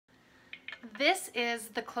This is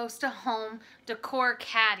the Close to Home Decor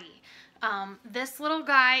Caddy. This little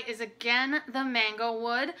guy is again the mango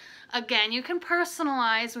wood. Again, you can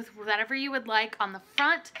personalize with whatever you would like on the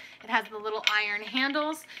front. It has the little iron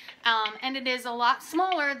handles, and it is a lot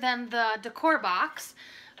smaller than the decor box,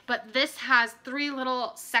 but this has 3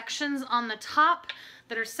 little sections on the top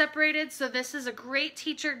that are separated, so this is a great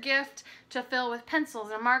teacher gift to fill with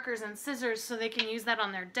pencils and markers and scissors so they can use that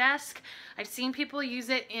on their desk. I've seen people use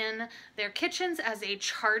it in their kitchens as a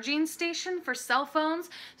charging station for cell phones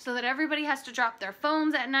so that everybody has to drop their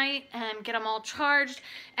phones at night and get them all charged,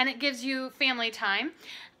 and it gives you family time.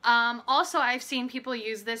 Also, I've seen people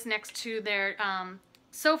use this next to their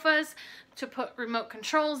sofas to put remote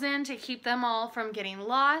controls in to keep them all from getting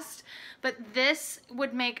lost. But this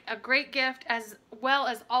would make a great gift as well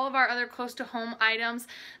as all of our other close to home items.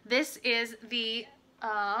 This is the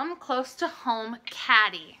Close to Home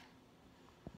Caddy.